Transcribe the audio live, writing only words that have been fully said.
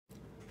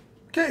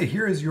Okay,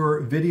 here is your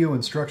video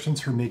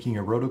instructions for making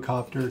a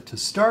rotocopter. To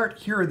start,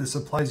 here are the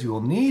supplies you will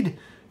need.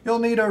 You'll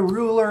need a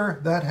ruler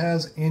that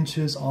has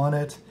inches on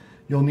it.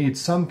 You'll need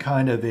some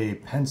kind of a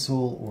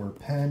pencil or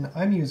pen.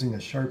 I'm using a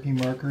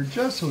Sharpie marker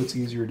just so it's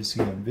easier to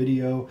see on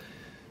video.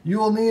 You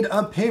will need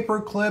a paper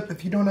clip.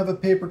 If you don't have a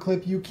paper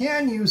clip, you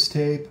can use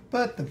tape,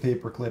 but the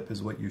paper clip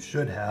is what you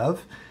should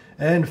have.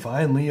 And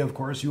finally, of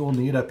course, you will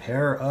need a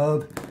pair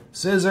of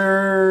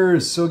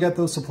scissors. So get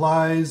those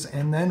supplies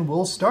and then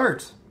we'll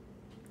start.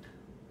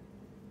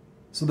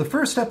 So the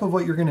first step of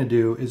what you're going to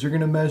do is you're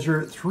going to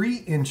measure 3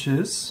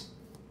 inches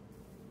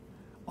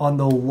on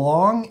the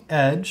long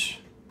edge,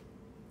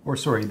 or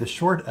sorry, the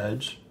short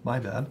edge, my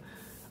bad,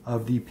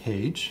 of the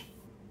page.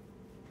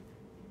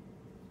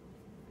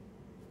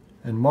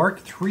 And mark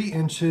 3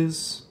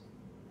 inches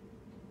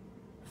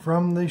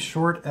from the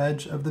short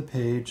edge of the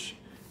page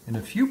in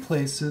a few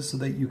places so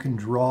that you can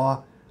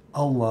draw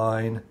a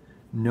line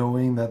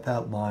knowing that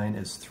that line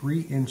is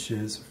 3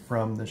 inches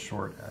from the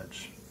short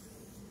edge.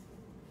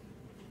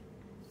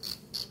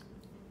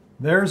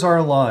 There's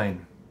our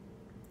line.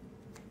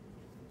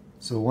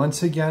 So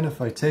once again,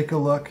 if I take a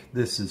look,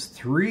 this is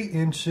 3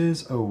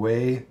 inches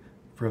away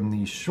from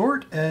the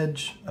short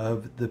edge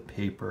of the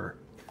paper.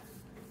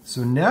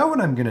 So now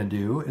what I'm going to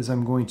do is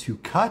I'm going to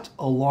cut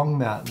along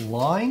that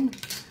line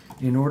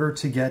in order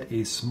to get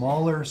a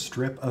smaller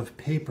strip of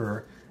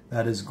paper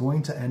that is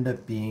going to end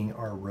up being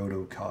our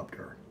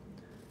rotocopter.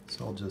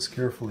 So I'll just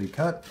carefully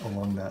cut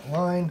along that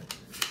line.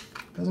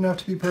 Doesn't have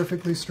to be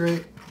perfectly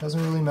straight,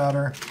 doesn't really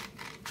matter,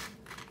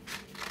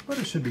 but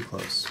it should be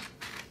close.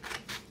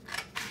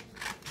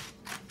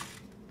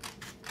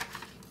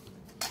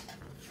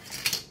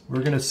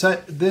 We're going to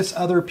set this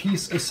other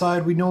piece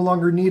aside. We no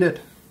longer need it.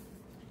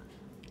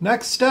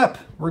 Next step,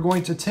 we're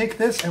going to take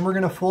this and we're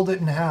going to fold it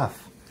in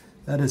half.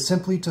 That is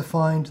simply to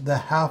find the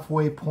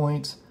halfway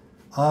point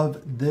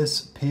of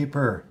this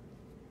paper.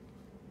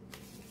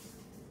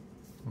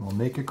 We'll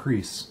make a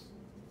crease.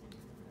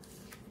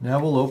 Now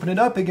we'll open it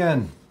up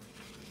again.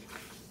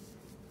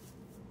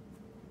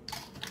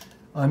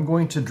 I'm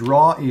going to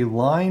draw a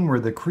line where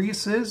the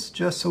crease is,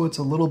 just so it's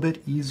a little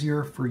bit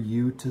easier for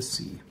you to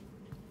see.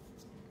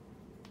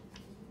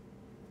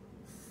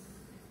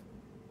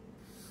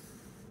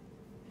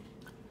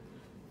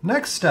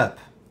 Next step,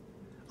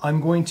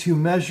 I'm going to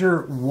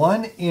measure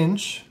 1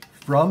 inch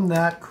from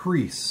that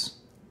crease.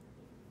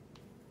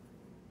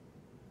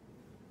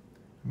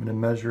 I'm going to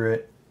measure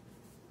it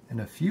in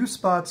a few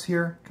spots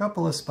here, a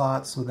couple of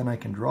spots, so then I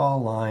can draw a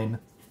line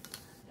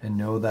and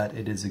know that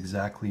it is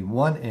exactly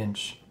 1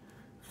 inch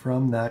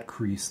from that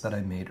crease that I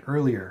made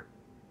earlier.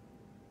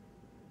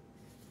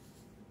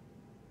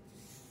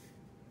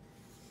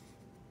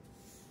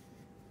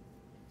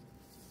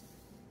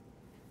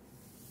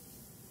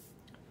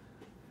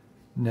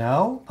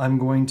 Now I'm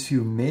going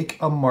to make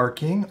a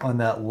marking on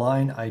that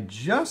line I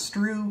just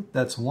drew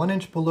that's 1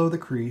 inch below the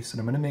crease,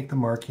 and I'm going to make the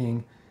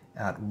marking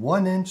at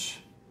 1 inch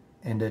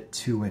and at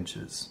 2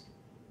 inches.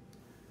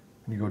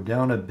 I'm going to go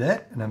down a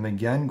bit, and I'm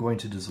again going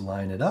to just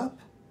line it up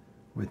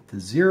with the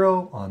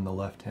 0 on the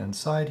left hand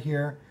side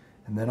here,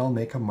 and then I'll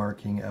make a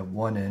marking at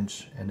 1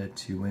 inch and at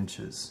 2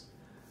 inches.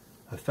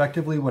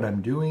 Effectively what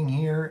I'm doing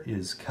here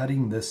is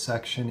cutting this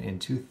section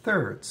into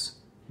thirds.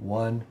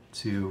 1,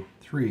 2,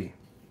 3.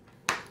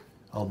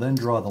 I'll then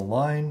draw the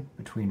line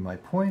between my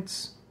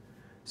points.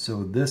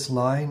 So this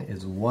line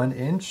is 1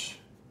 inch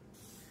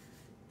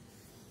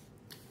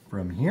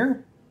from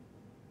here,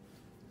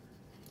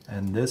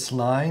 and this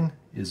line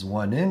is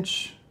 1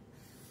 inch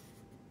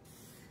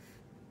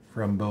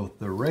from both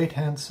the right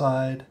hand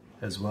side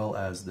as well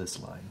as this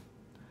line.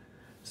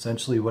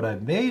 Essentially what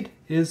I've made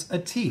is a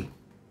T.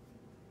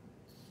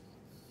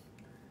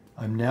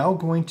 I'm now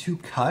going to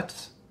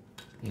cut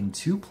in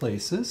 2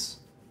 places.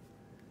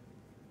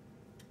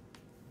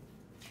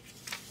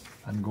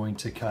 I'm going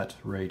to cut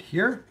right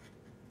here,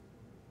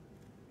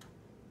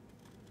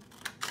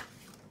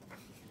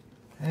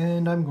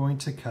 and I'm going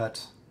to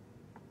cut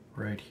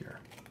right here.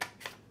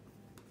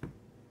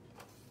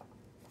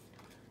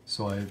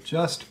 So I've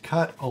just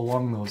cut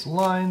along those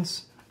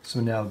lines,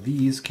 so now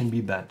these can be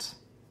bent.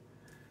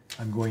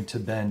 I'm going to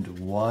bend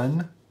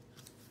one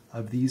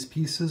of these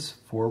pieces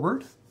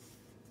forward,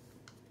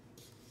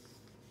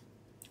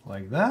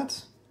 like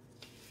that,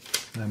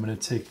 and I'm going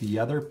to take the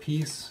other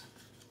piece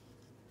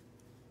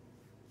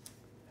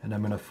and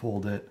I'm going to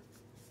fold it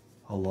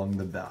along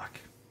the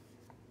back.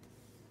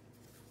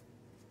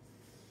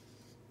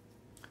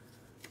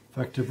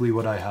 Effectively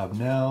what I have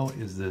now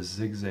is this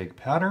zigzag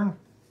pattern.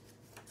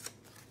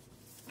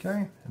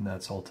 Okay, and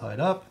that's all tied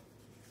up.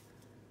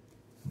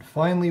 And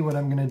finally what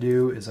I'm going to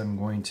do is I'm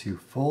going to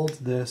fold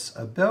this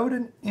about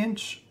 1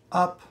 inch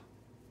up,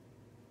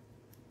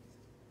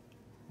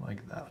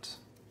 like that.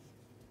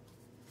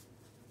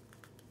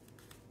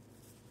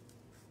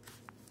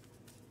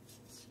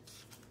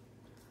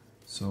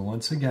 So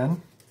once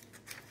again,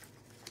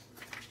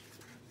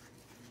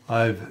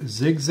 I've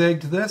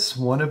zigzagged this.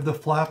 One of the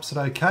flaps that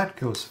I cut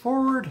goes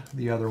forward,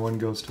 the other one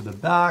goes to the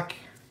back,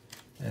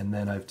 and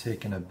then I've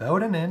taken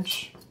about 1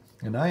 inch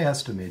And I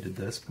estimated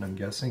this, but I'm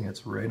guessing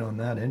it's right on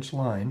that inch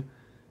line.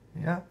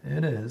 Yeah,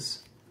 it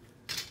is.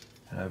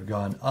 And I've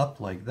gone up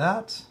like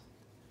that.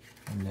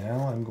 And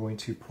now I'm going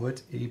to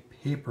put a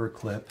paper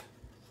clip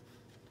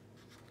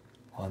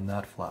on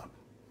that flap.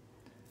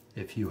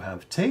 If you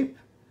have tape,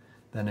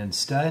 then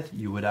instead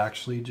you would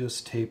actually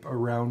just tape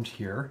around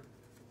here.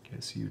 Okay,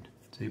 so you'd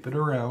tape it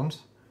around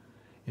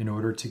in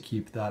order to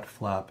keep that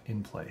flap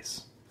in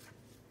place.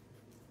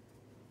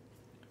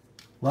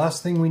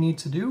 Last thing we need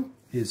to do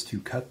is to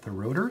cut the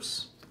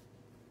rotors.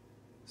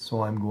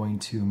 So I'm going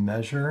to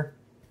measure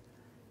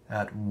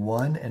at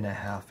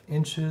 1.5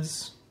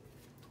 inches.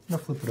 I'm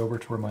gonna flip it over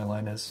to where my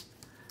line is.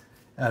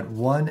 At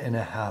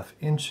 1.5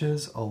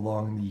 inches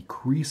along the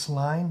crease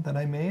line that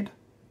I made.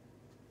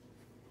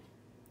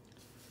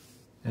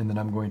 And then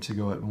I'm going to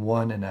go at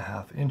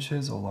 1.5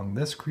 inches along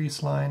this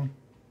crease line,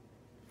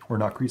 or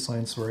not crease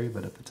line, sorry,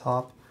 but at the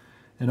top.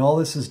 And all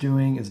this is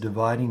doing is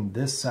dividing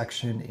this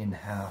section in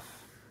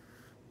half.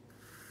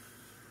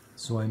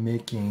 So I'm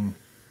making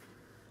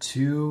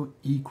 2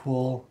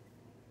 equal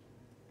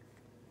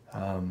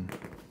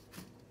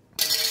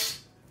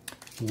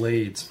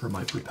blades for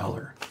my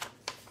propeller.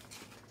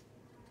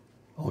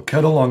 I'll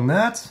cut along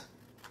that.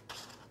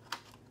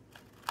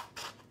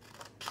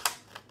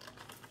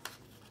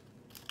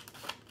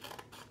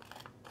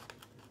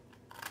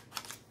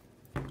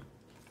 Okay,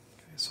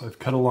 so I've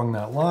cut along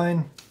that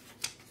line.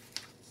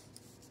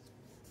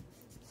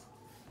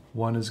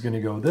 One is going to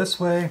go this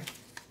way,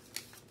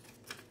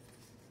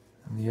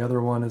 and the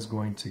other one is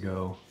going to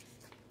go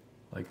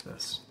like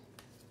this.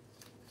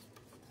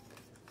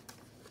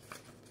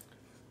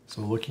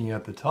 So looking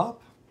at the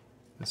top,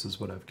 this is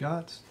what I've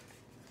got.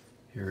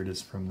 Here it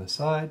is from the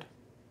side.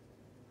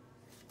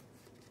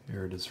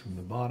 Here it is from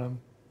the bottom.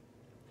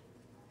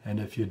 And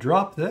if you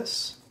drop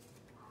this,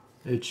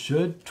 it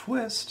should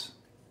twist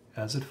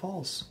as it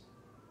falls.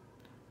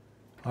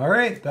 All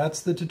right,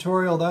 that's the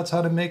tutorial. That's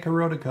how to make a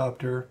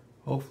rotocopter.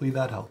 Hopefully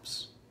that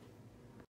helps.